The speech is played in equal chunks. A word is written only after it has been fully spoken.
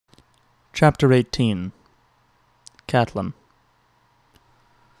Chapter 18. Catelyn.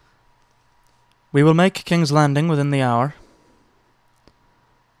 We will make King's Landing within the hour.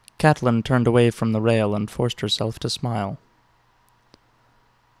 Catelyn turned away from the rail and forced herself to smile.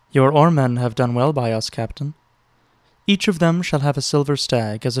 Your oarmen have done well by us, Captain. Each of them shall have a silver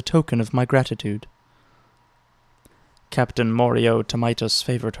stag as a token of my gratitude. Captain Morio Tomitus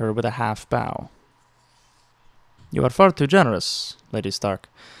favored her with a half-bow. You are far too generous, Lady Stark.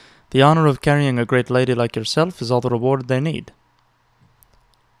 The honor of carrying a great lady like yourself is all the reward they need.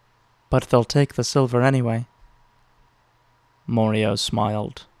 But they'll take the silver anyway. Morio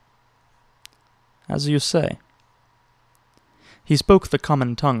smiled. As you say. He spoke the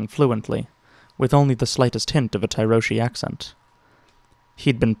common tongue fluently, with only the slightest hint of a Tyroshi accent.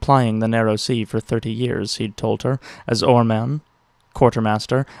 He'd been plying the narrow sea for 30 years, he'd told her, as oarman,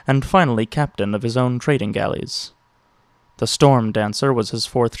 quartermaster, and finally captain of his own trading galleys. The Storm Dancer was his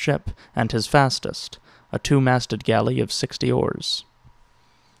 4th ship, and his fastest, a 2-masted galley of 60 oars.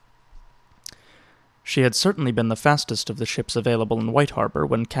 She had certainly been the fastest of the ships available in White Harbor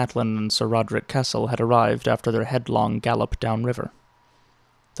when Catelyn and Sir Roderick Kessel had arrived after their headlong gallop downriver.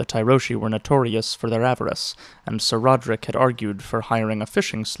 The Tyroshi were notorious for their avarice, and Sir Roderick had argued for hiring a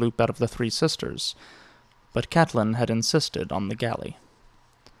fishing sloop out of the Three Sisters, but Catelyn had insisted on the galley.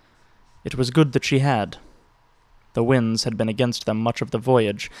 It was good that she had. The winds had been against them much of the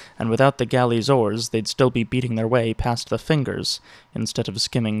voyage, and without the galley's oars they'd still be beating their way past the Fingers, instead of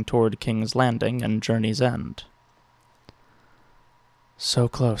skimming toward King's Landing and Journey's End. So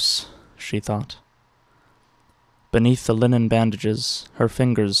close, she thought. Beneath the linen bandages, her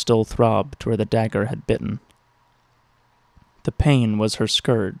fingers still throbbed where the dagger had bitten. The pain was her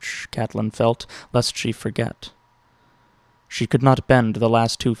scourge, Catelyn felt, lest she forget. She could not bend the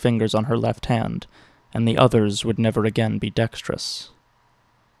last 2 fingers on her left hand, and the others would never again be dexterous.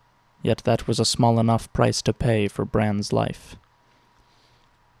 Yet that was a small enough price to pay for Bran's life.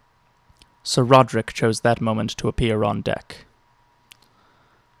 Sir Roderick chose that moment to appear on deck.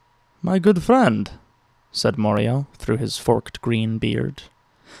 "My good friend," said Morio, through his forked green beard.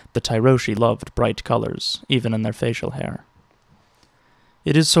 The Tyroshi loved bright colors, even in their facial hair.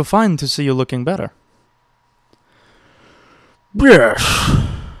 "It is so fine to see you looking better." "Yes,"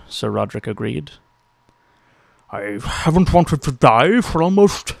 Sir Roderick agreed. "I haven't wanted to die for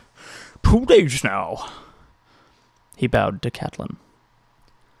almost 2 days now." He bowed to Catelyn.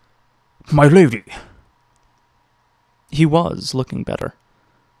 "My lady." He was looking better.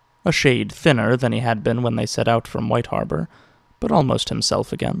 A shade thinner than he had been when they set out from White Harbor, but almost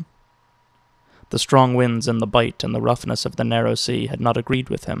himself again. The strong winds in the bight and the roughness of the narrow sea had not agreed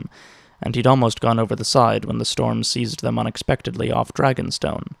with him, and he'd almost gone over the side when the storm seized them unexpectedly off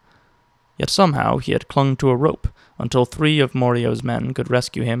Dragonstone. Yet somehow he had clung to a rope until 3 of Morio's men could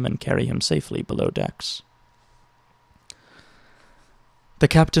rescue him and carry him safely below decks. "The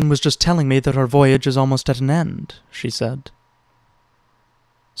captain was just telling me that our voyage is almost at an end," she said.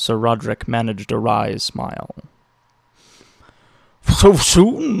 Sir Roderick managed a wry smile. "So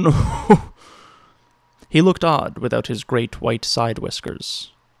soon?" He looked odd without his great white side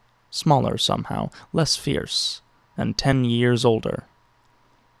whiskers. Smaller somehow, less fierce, and 10 years older.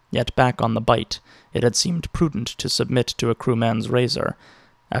 Yet back on the bight, it had seemed prudent to submit to a crewman's razor,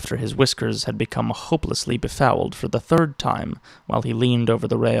 after his whiskers had become hopelessly befouled for the 3rd time while he leaned over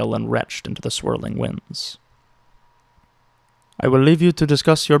the rail and retched into the swirling winds. "I will leave you to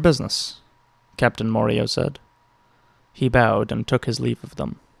discuss your business," Captain Morio said. He bowed and took his leave of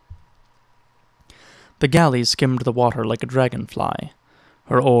them. The galley skimmed the water like a dragonfly,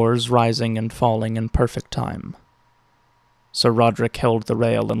 her oars rising and falling in perfect time. Sir Roderick held the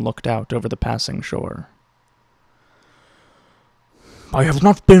rail and looked out over the passing shore. "I have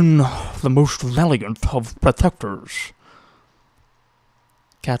not been the most valiant of protectors."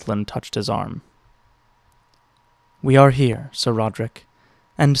 Catelyn touched his arm. "We are here, Sir Roderick,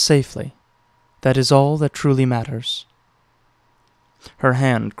 and safely. That is all that truly matters." Her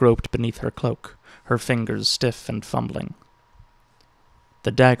hand groped beneath her cloak, her fingers stiff and fumbling.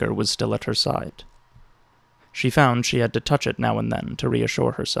 The dagger was still at her side. She found she had to touch it now and then to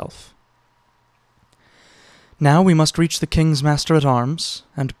reassure herself. "Now we must reach the King's Master-at-Arms,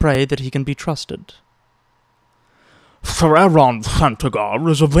 and pray that he can be trusted." "Sir Aaron Santigar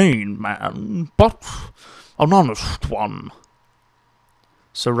is a vain man, but an honest one."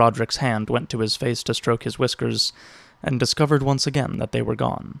 Sir Roderick's hand went to his face to stroke his whiskers, and discovered once again that they were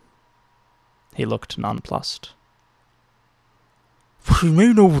gone. He looked nonplussed. "He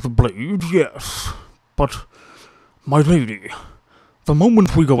may know the blade, yes, but, my lady, the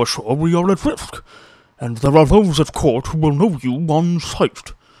moment we go ashore we are at risk, and there are those at court who will know you on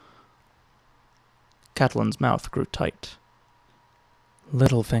sight." Catelyn's mouth grew tight.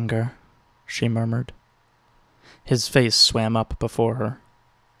 "Littlefinger," she murmured. His face swam up before her.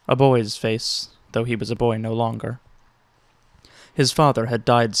 A boy's face, though he was a boy no longer. His father had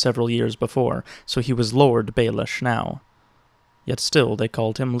died several years before, so he was Lord Baelish now. Yet still they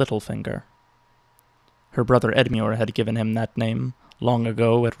called him Littlefinger. Her brother Edmure had given him that name, long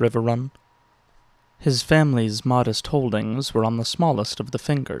ago at Riverrun. His family's modest holdings were on the smallest of the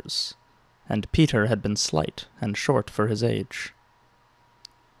fingers, and Peter had been slight and short for his age.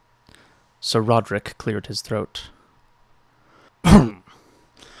 Sir Roderick cleared his throat.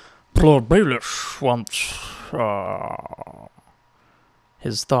 Lord Baelish wants,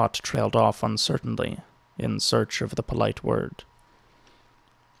 His thought trailed off uncertainly, in search of the polite word.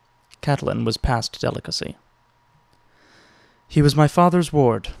 Catelyn was past delicacy. "He was my father's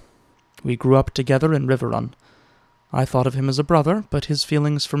ward. We grew up together in Riverrun. I thought of him as a brother, but his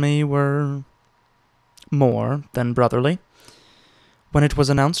feelings for me were more than brotherly. When it was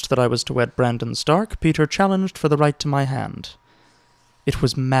announced that I was to wed Brandon Stark, Peter challenged for the right to my hand. It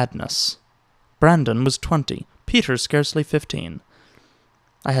was madness. Brandon was 20, Peter scarcely 15.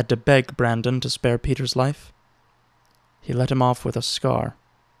 I had to beg Brandon to spare Peter's life. He let him off with a scar.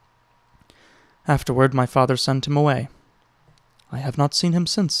 Afterward, my father sent him away. I have not seen him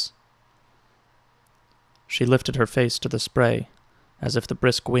since." She lifted her face to the spray, as if the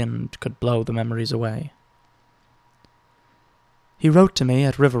brisk wind could blow the memories away. "He wrote to me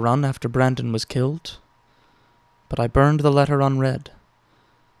at Riverrun after Brandon was killed, but I burned the letter unread.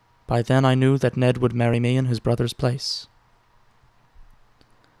 By then I knew that Ned would marry me in his brother's place."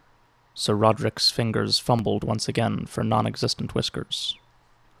 Sir Roderick's fingers fumbled once again for non-existent whiskers.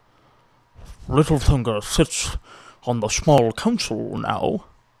 Littlefinger sits on the small council now.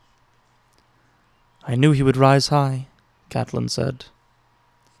 "I knew he would rise high," Catelyn said.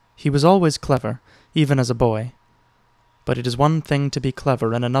 "He was always clever, even as a boy. But it is one thing to be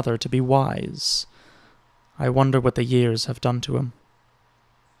clever and another to be wise. I wonder what the years have done to him."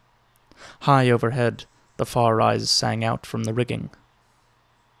 High overhead, the far eyes sang out from the rigging.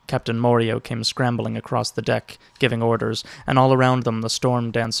 Captain Morio came scrambling across the deck, giving orders, and all around them the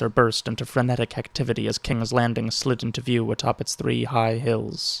storm dancer burst into frenetic activity as King's Landing slid into view atop its 3 high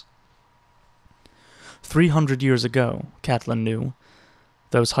hills. 300 years ago, Catelyn knew,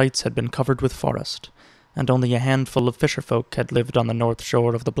 those heights had been covered with forest, and only a handful of fisherfolk had lived on the north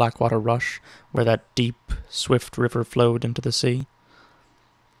shore of the Blackwater Rush, where that deep, swift river flowed into the sea.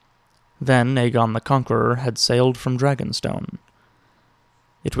 Then Aegon the Conqueror had sailed from Dragonstone.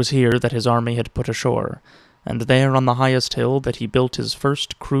 It was here that his army had put ashore, and there on the highest hill that he built his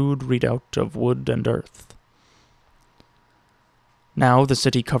first crude redoubt of wood and earth. Now the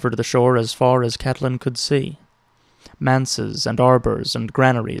city covered the shore as far as Catelyn could see. Manses and arbours and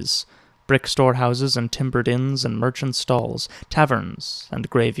granaries, brick storehouses and timbered inns and merchant stalls, taverns and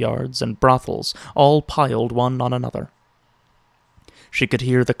graveyards and brothels, all piled one on another. She could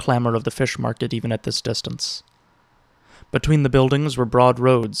hear the clamour of the fish market even at this distance. Between the buildings were broad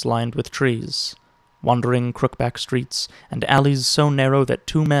roads lined with trees, wandering crookback streets, and alleys so narrow that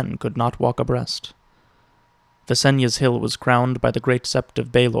 2 men could not walk abreast. Visenya's hill was crowned by the great sept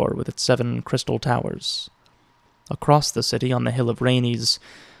of Baelor with its 7 crystal towers. Across the city, on the hill of Rhaenys,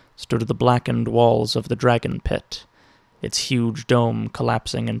 stood the blackened walls of the Dragon Pit, its huge dome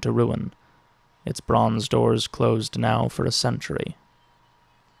collapsing into ruin, its bronze doors closed now for a century.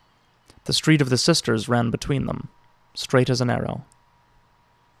 The Street of the Sisters ran between them, straight as an arrow.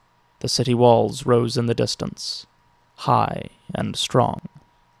 The city walls rose in the distance, high and strong.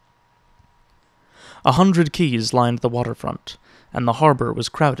 100 quays lined the waterfront, and the harbor was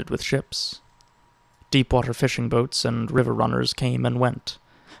crowded with ships. Deep-water fishing boats and river runners came and went.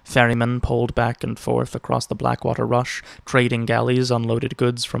 Ferrymen poled back and forth across the Blackwater Rush, trading galleys unloaded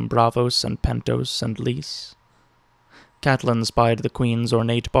goods from Bravos and Pentos and Lys. Catelyn spied the Queen's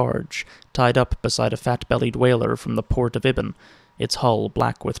ornate barge, tied up beside a fat-bellied whaler from the port of Ibn, its hull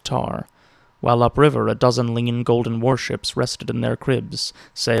black with tar, while upriver a dozen lean golden warships rested in their cribs,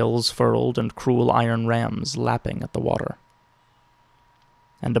 sails furled and cruel iron rams lapping at the water.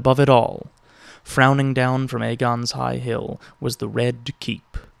 And above it all, frowning down from Aegon's high hill, was the Red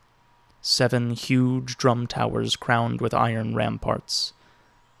Keep. 7 huge drum towers crowned with iron ramparts,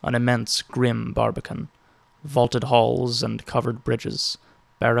 an immense grim barbican, vaulted halls and covered bridges,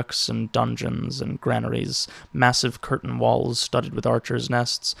 barracks and dungeons and granaries, massive curtain walls studded with archers'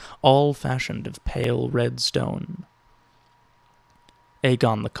 nests, all fashioned of pale red stone.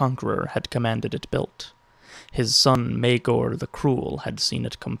 Aegon the Conqueror had commanded it built. His son Maegor the Cruel had seen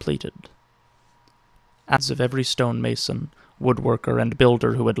it completed. As of every stonemason, woodworker, and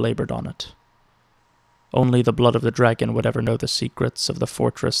builder who had labored on it. Only the blood of the dragon would ever know the secrets of the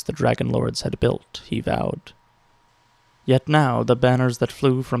fortress the dragon lords had built, he vowed. Yet now the banners that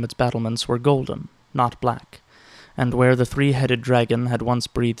flew from its battlements were golden, not black, and where the three-headed dragon had once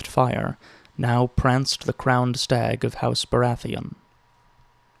breathed fire, now pranced the crowned stag of House Baratheon.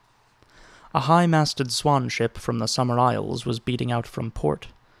 A high-masted swan ship from the Summer Isles was beating out from port,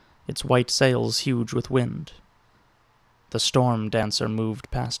 its white sails huge with wind. The storm dancer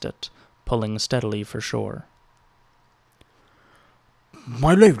moved past it, pulling steadily for shore.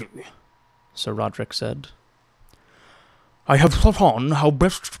 "My lady," Sir Roderick said, "I have thought on how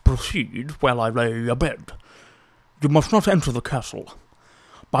best to proceed while I lay abed. You must not enter the castle.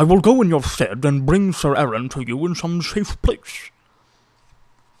 I will go in your stead and bring Sir Aaron to you in some safe place."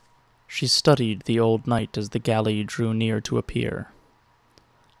 She studied the old knight as the galley drew near to a pier.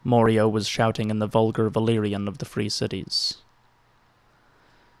 Morio was shouting in the vulgar Valyrian of the Free Cities.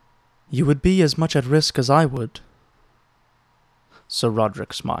 "You would be as much at risk as I would." Sir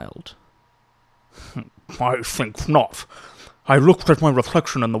Roderick smiled. "I think not. I looked at my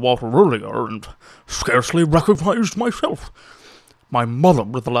reflection in the water earlier and scarcely recognized myself. My mother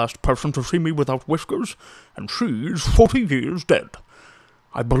was the last person to see me without whiskers, and she's 40 years dead.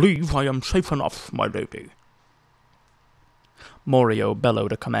 I believe I am safe enough, my lady." Morio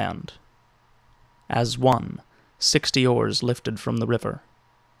bellowed a command. As one, 60 oars lifted from the river,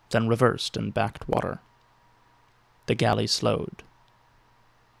 then reversed and backed water. The galley slowed.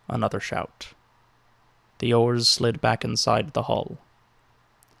 Another shout. The oars slid back inside the hull.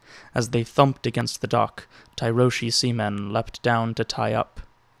 As they thumped against the dock, Tyroshi seamen leapt down to tie up.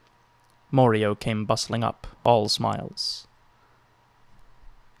 Morio came bustling up, all smiles.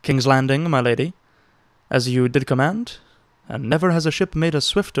 "King's Landing, my lady, as you did command, and never has a ship made a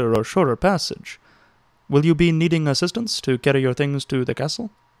swifter or shorter passage. Will you be needing assistance to carry your things to the castle?"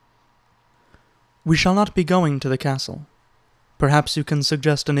 "We shall not be going to the castle. Perhaps you can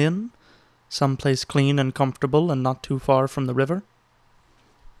suggest an inn? Some place clean and comfortable and not too far from the river?"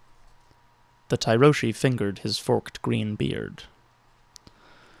 The Tyroshi fingered his forked green beard.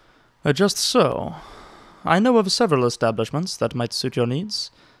 "Just so. I know of several establishments that might suit your needs.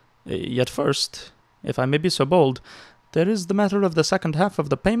 Yet first, if I may be so bold, there is the matter of the second half of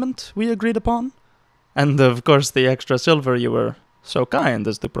the payment we agreed upon. And of course the extra silver you were so kind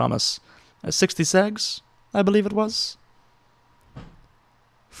as to promise. 60 segs, I believe it was."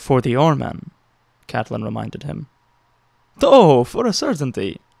 "For the oarmen," Catelyn reminded him. "Oh, for a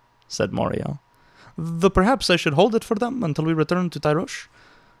certainty," said Morio. "Though perhaps I should hold it for them until we return to Tyrosh,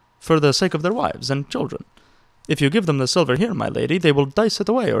 for the sake of their wives and children. If you give them the silver here, my lady, they will dice it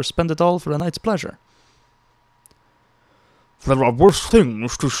away or spend it all for a night's pleasure." "There are worse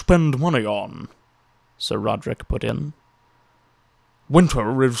things to spend money on," Sir Roderick put in.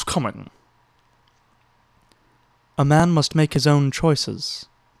 "Winter is coming." "A man must make his own choices,"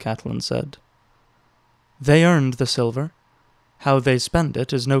 Catelyn said. "They earned the silver. How they spend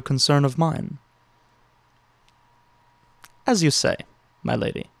it is no concern of mine." "As you say, my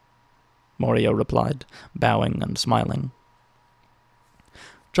lady," Morio replied, bowing and smiling.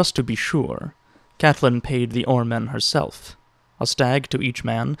 Just to be sure, Catelyn paid the oarmen herself, a stag to each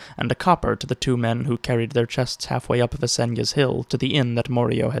man, and a copper to the 2 men who carried their chests halfway up Visenya's hill to the inn that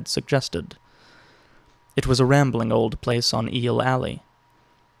Morio had suggested. It was a rambling old place on Eel Alley.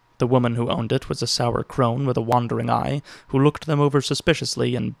 The woman who owned it was a sour crone with a wandering eye, who looked them over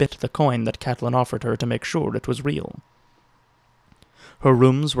suspiciously and bit the coin that Catelyn offered her to make sure it was real. Her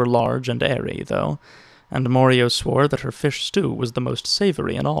rooms were large and airy, though, and Morio swore that her fish stew was the most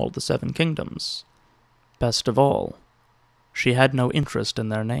savory in all the 7 kingdoms. Best of all, she had no interest in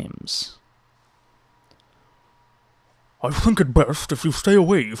their names. "I think it best if you stay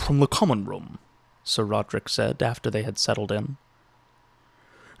away from the common room," Sir Roderick said after they had settled in.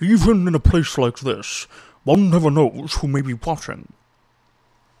 "Even in a place like this, one never knows who may be watching."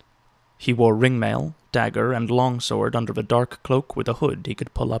 He wore ringmail, dagger, and longsword under a dark cloak with a hood he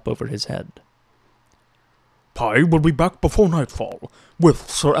could pull up over his head. "I will be back before nightfall,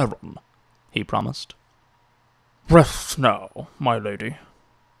 with Sir Aaron," he promised. "Rest now, my lady."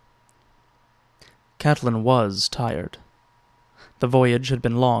 Catelyn was tired. The voyage had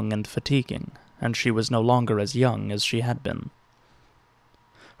been long and fatiguing, and she was no longer as young as she had been.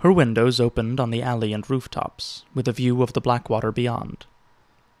 Her windows opened on the alley and rooftops, with a view of the Blackwater beyond.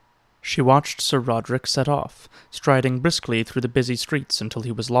 She watched Sir Roderick set off, striding briskly through the busy streets until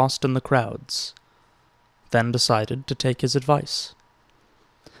he was lost in the crowds, then decided to take his advice.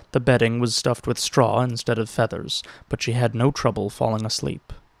 The bedding was stuffed with straw instead of feathers, but she had no trouble falling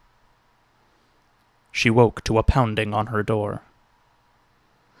asleep. She woke to a pounding on her door.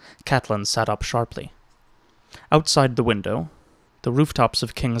 Catelyn sat up sharply. Outside the window, the rooftops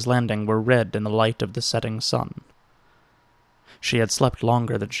of King's Landing were red in the light of the setting sun. She had slept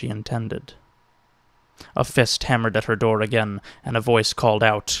longer than she intended. A fist hammered at her door again, and a voice called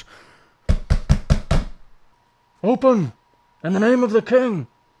out, "Open! In the name of the king!"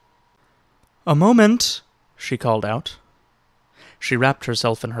 "A moment," she called out. She wrapped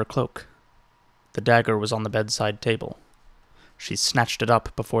herself in her cloak. The dagger was on the bedside table. She snatched it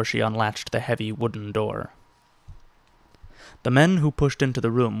up before she unlatched the heavy wooden door. The men who pushed into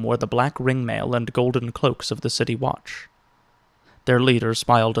the room wore the black ringmail and golden cloaks of the city watch. Their leader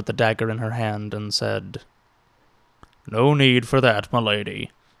smiled at the dagger in her hand and said, "No need for that, my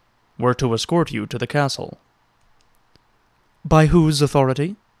lady. We're to escort you to the castle." "By whose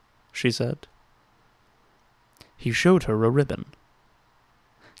authority?" she said. He showed her a ribbon.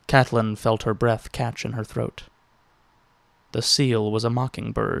 Catelyn felt her breath catch in her throat. The seal was a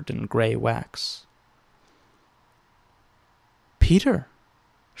mockingbird in gray wax. "Peter,"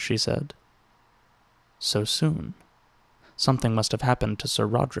 she said. So soon. Something must have happened to Sir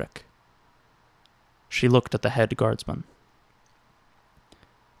Roderick. She looked at the head guardsman.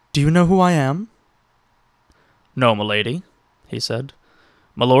 "Do you know who I am?" "No, milady," he said.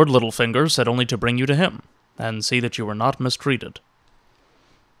 "My Lord Littlefinger said only to bring you to him, and see that you were not mistreated."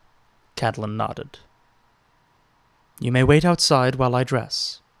 Catelyn nodded. "You may wait outside while I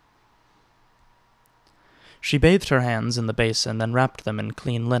dress." She bathed her hands in the basin, then wrapped them in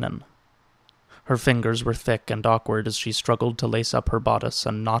clean linen. Her fingers were thick and awkward as she struggled to lace up her bodice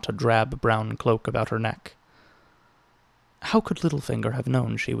and knot a drab brown cloak about her neck. How could Littlefinger have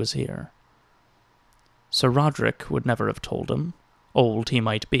known she was here? Sir Roderick would never have told him. Old he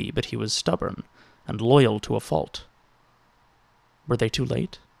might be, but he was stubborn, and loyal to a fault. Were they too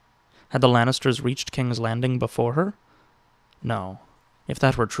late? Had the Lannisters reached King's Landing before her? No. If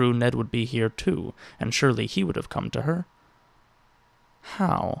that were true, Ned would be here too, and surely he would have come to her.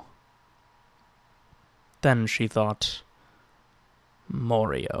 How? Then she thought,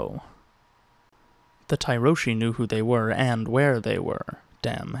 Morio. The Tyroshi knew who they were and where they were,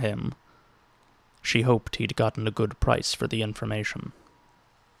 damn him. She hoped he'd gotten a good price for the information.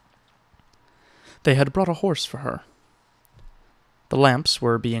 They had brought a horse for her. The lamps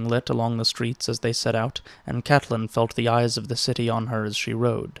were being lit along the streets as they set out, and Catelyn felt the eyes of the city on her as she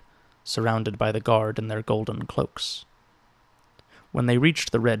rode, surrounded by the guard in their golden cloaks. When they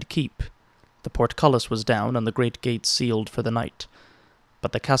reached the Red Keep, the portcullis was down and the great gate sealed for the night,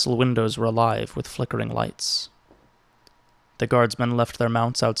 but the castle windows were alive with flickering lights. The guardsmen left their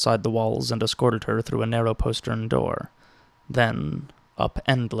mounts outside the walls and escorted her through a narrow postern door, then up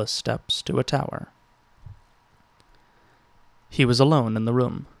endless steps to a tower. He was alone in the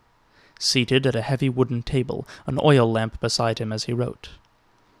room, seated at a heavy wooden table, an oil lamp beside him as he wrote.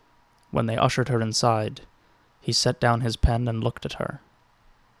 When they ushered her inside, he set down his pen and looked at her.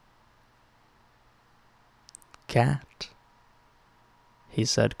 "Cat," he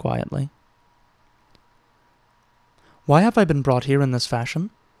said quietly. "Why have I been brought here in this fashion?"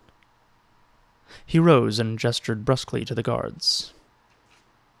 He rose and gestured brusquely to the guards.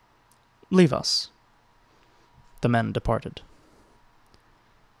 "Leave us." The men departed.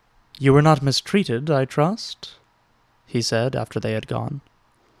 "You were not mistreated, I trust?" he said after they had gone.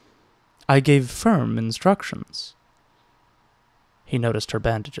 "I gave firm instructions." He noticed her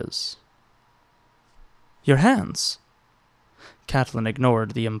bandages. "Your hands?" Catelyn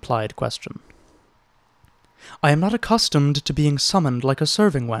ignored the implied question. "I am not accustomed to being summoned like a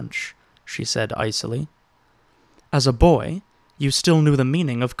serving wench," she said icily. "As a boy, you still knew the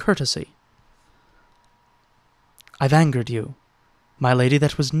meaning of courtesy." "I've angered you. My lady,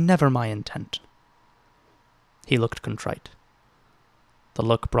 that was never my intent." He looked contrite. The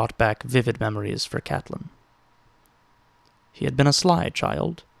look brought back vivid memories for Catelyn. He had been a sly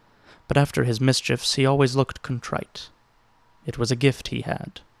child, but after his mischiefs he always looked contrite. It was a gift he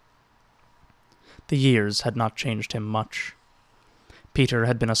had. The years had not changed him much. Peter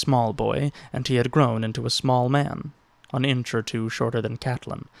had been a small boy, and he had grown into a small man, an inch or two shorter than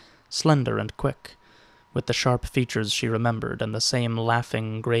Catelyn, slender and quick, with the sharp features she remembered and the same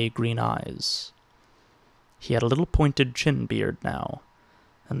laughing gray-green eyes. He had a little pointed chin-beard now,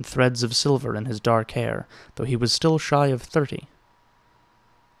 and threads of silver in his dark hair, though he was still shy of 30.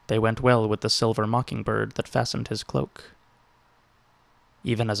 They went well with the silver mockingbird that fastened his cloak.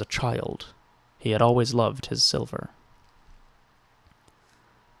 Even as a child, he had always loved his silver.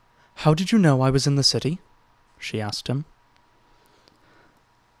 "How did you know I was in the city?" she asked him.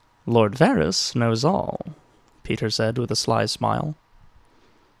 "Lord Varys knows all," Peter said with a sly smile.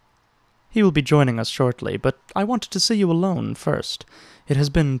 "He will be joining us shortly, but I wanted to see you alone first. It has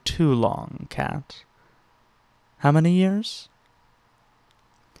been too long, Cat." How many years?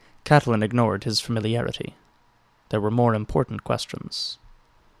 Catelyn ignored his familiarity. There were more important questions.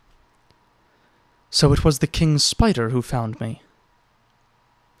 So it was the king's spider who found me.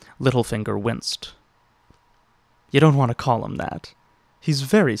 Littlefinger winced. You don't want to call him that. He's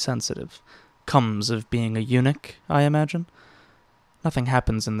very sensitive. Comes of being a eunuch, I imagine. Nothing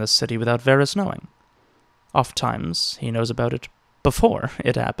happens in this city without Varys knowing. Ofttimes, he knows about it before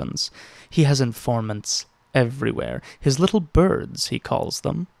it happens. He has informants everywhere. His little birds, he calls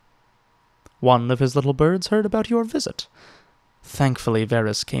them. One of his little birds heard about your visit. Thankfully,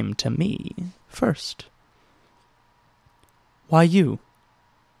 Varys came to me first. Why you?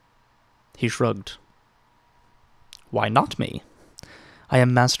 He shrugged. Why not me? I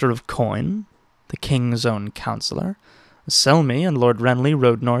am master of coin, the king's own counselor. Selmy and Lord Renly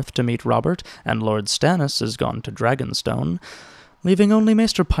rode north to meet Robert, and Lord Stannis is gone to Dragonstone, leaving only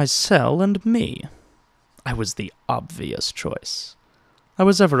Maester Pycelle and me. I was the obvious choice. I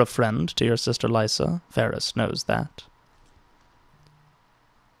was ever a friend to your sister Lysa. Varys knows that.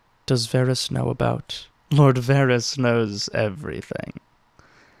 Does Varys know about... Lord Varys knows everything.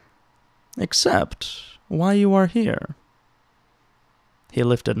 Except why you are here. He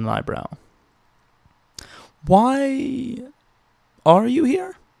lifted an eyebrow. Why are you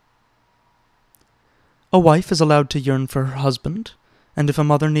here? A wife is allowed to yearn for her husband, and if a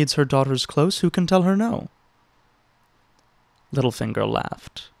mother needs her daughters close, who can tell her no? Littlefinger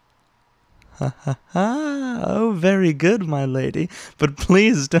laughed. Ha ha ha! Oh, very good, my lady, but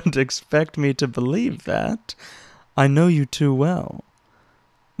please don't expect me to believe that. I know you too well.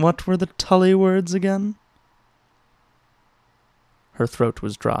 What were the Tully words again? Her throat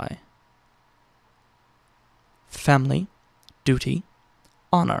was dry. Family, duty,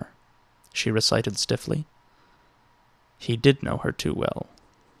 honor, she recited stiffly. He did know her too well.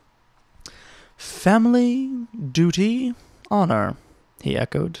 Family, duty, honor, he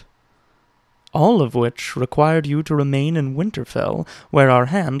echoed. All of which required you to remain in Winterfell, where our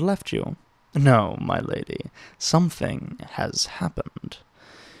hand left you. No, my lady, something has happened.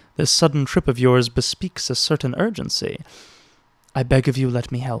 This sudden trip of yours bespeaks a certain urgency. I beg of you,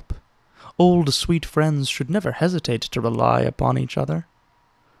 let me help. Old, sweet friends should never hesitate to rely upon each other.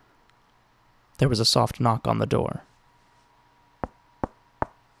 There was a soft knock on the door.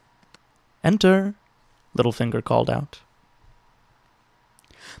 Enter, Littlefinger called out.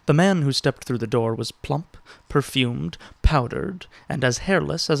 The man who stepped through the door was plump, perfumed, powdered, and as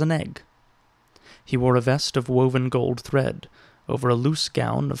hairless as an egg. He wore a vest of woven gold thread, over a loose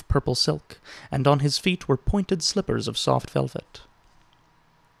gown of purple silk, and on his feet were pointed slippers of soft velvet.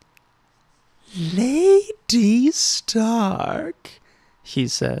 Lady Stark, he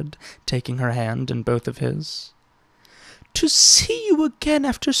said, taking her hand in both of his. To see you again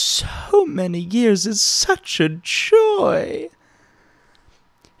after so many years is such a joy.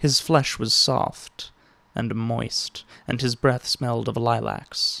 His flesh was soft and moist, and his breath smelled of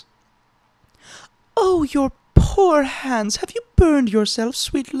lilacs. Oh, your poor hands! Have you burned yourself,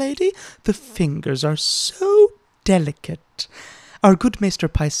 sweet lady? The fingers are so delicate. Our good Maester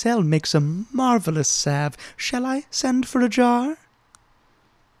Pycelle makes a marvelous salve. Shall I send for a jar?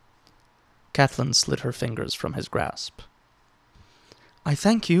 Catelyn slid her fingers from his grasp. I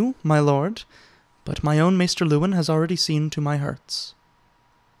thank you, my lord, but my own Maester Luwin has already seen to my hurts.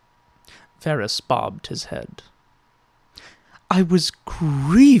 Varys bobbed his head. I was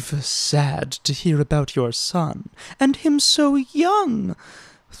grievous sad to hear about your son, and him so young.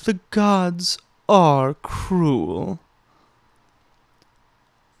 The gods are cruel.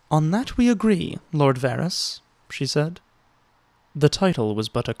 On that we agree, Lord Varys, she said. The title was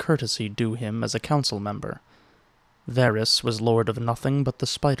but a courtesy due him as a council member. Varys was lord of nothing but the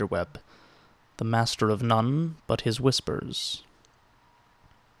spiderweb, the master of none but his whispers.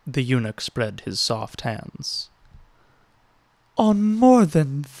 The eunuch spread his soft hands. On more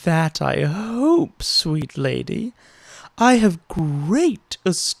than that, I hope, sweet lady. I have great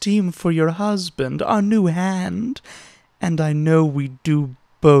esteem for your husband, our new hand, and I know we do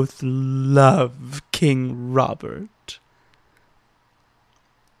both love King Robert.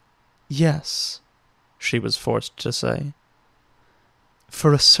 Yes, she was forced to say.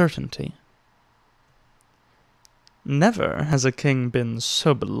 For a certainty. Never has a king been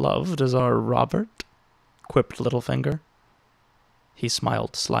so beloved as our Robert, quipped Littlefinger. He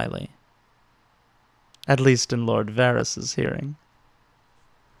smiled slyly. At least in Lord Varys's hearing.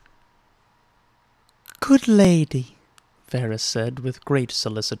 Good lady, Varys said with great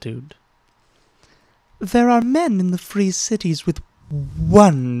solicitude. There are men in the free cities with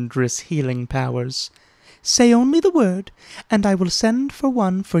wondrous healing powers. Say only the word, and I will send for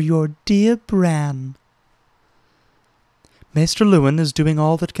one for your dear Bran. Maester Lewin is doing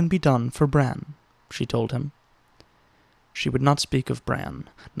all that can be done for Bran, she told him. She would not speak of Bran,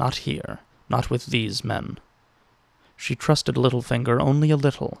 not here, not with these men. She trusted Littlefinger only a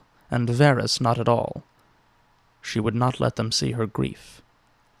little, and Varys not at all. She would not let them see her grief.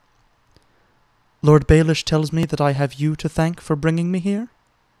 Lord Baelish tells me that I have you to thank for bringing me here?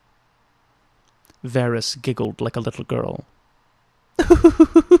 Varys giggled like a little girl.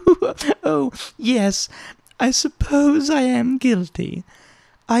 Oh, yes, I suppose I am guilty.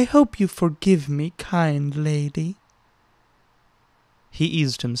 I hope you forgive me, kind lady. He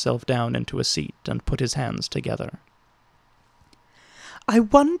eased himself down into a seat and put his hands together. I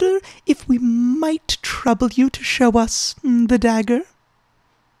wonder if we might trouble you to show us the dagger?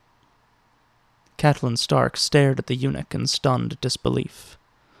 Catelyn Stark stared at the eunuch in stunned disbelief.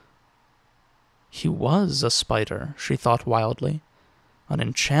 He was a spider, she thought wildly. An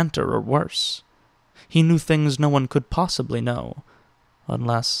enchanter or worse. He knew things no one could possibly know,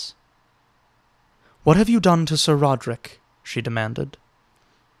 unless... What have you done to Sir Roderick? She demanded.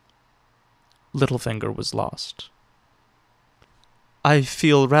 Littlefinger was lost. I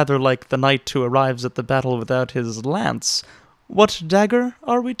feel rather like the knight who arrives at the battle without his lance. What dagger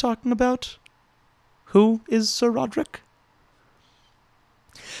are we talking about? Who is Sir Roderick?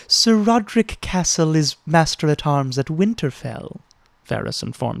 Sir Roderick Castle is master-at-arms at Winterfell, Varys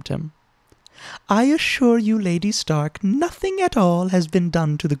informed him. I assure you, Lady Stark, nothing at all has been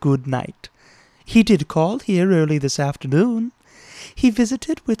done to the good knight. He did call here early this afternoon. He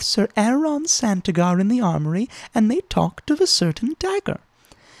visited with Sir Aaron Santagar in the armory, and they talked of a certain dagger.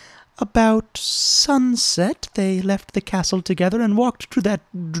 About sunset they left the castle together and walked to that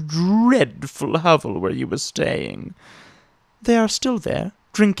dreadful hovel where you were staying. They are still there,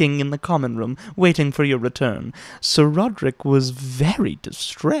 drinking in the common room, waiting for your return. Sir Roderick was very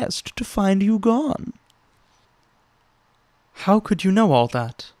distressed to find you gone. How could you know all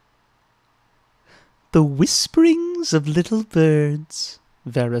that? The whisperings of little birds,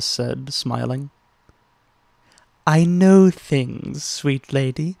 Varys said, smiling. I know things, sweet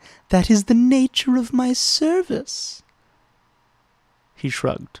lady. That is the nature of my service. He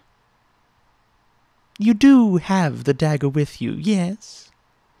shrugged. You do have the dagger with you, yes?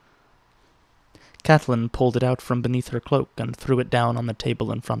 Catelyn pulled it out from beneath her cloak and threw it down on the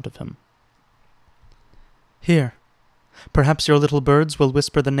table in front of him. Here. Perhaps your little birds will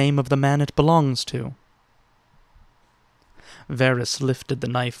whisper the name of the man it belongs to. Varys lifted the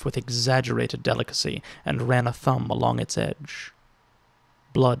knife with exaggerated delicacy and ran a thumb along its edge.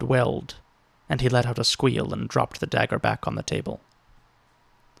 Blood welled, and he let out a squeal and dropped the dagger back on the table.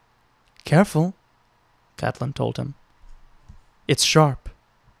 Careful, Catelyn told him. It's sharp.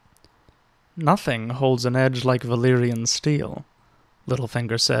 Nothing holds an edge like Valyrian steel,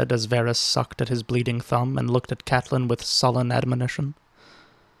 Littlefinger said as Varys sucked at his bleeding thumb and looked at Catelyn with sullen admonition.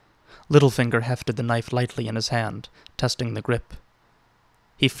 Littlefinger hefted the knife lightly in his hand, testing the grip.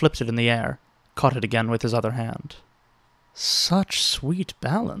 He flipped it in the air, caught it again with his other hand. Such sweet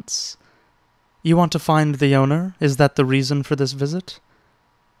balance. You want to find the owner? Is that the reason for this visit?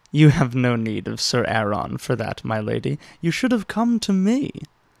 You have no need of Sir Aaron for that, my lady. You should have come to me.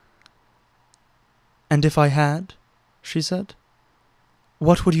 And if I had, she said,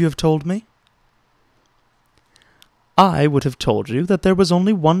 what would you have told me? I would have told you that there was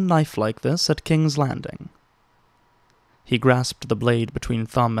only one knife like this at King's Landing. He grasped the blade between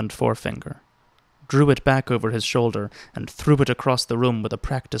thumb and forefinger, drew it back over his shoulder, and threw it across the room with a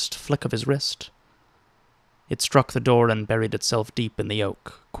practiced flick of his wrist. It struck the door and buried itself deep in the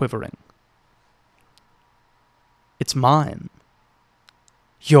oak, quivering. It's mine.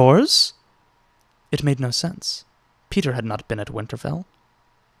 Yours? It made no sense. Peter had not been at Winterfell.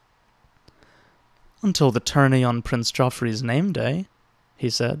 Until the tourney on Prince Joffrey's name day, he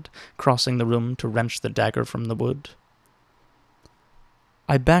said, crossing the room to wrench the dagger from the wood.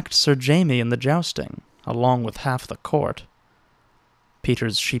 I backed Sir Jaime in the jousting, along with half the court.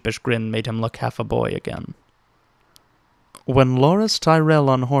 Peter's sheepish grin made him look half a boy again. When Loras Tyrell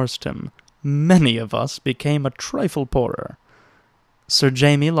unhorsed him, many of us became a trifle poorer. Sir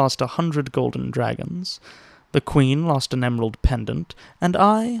Jaime lost 100 golden dragons, the Queen lost an emerald pendant, and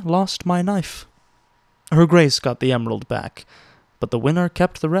I lost my knife. Her Grace got the emerald back, but the winner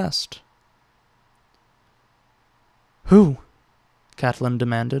kept the rest. Who? Catelyn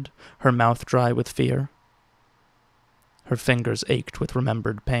demanded, her mouth dry with fear. Her fingers ached with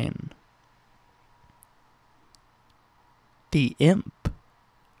remembered pain. The imp,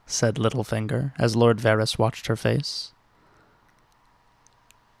 said Littlefinger, as Lord Varys watched her face.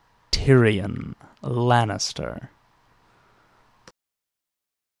 Tyrion Lannister.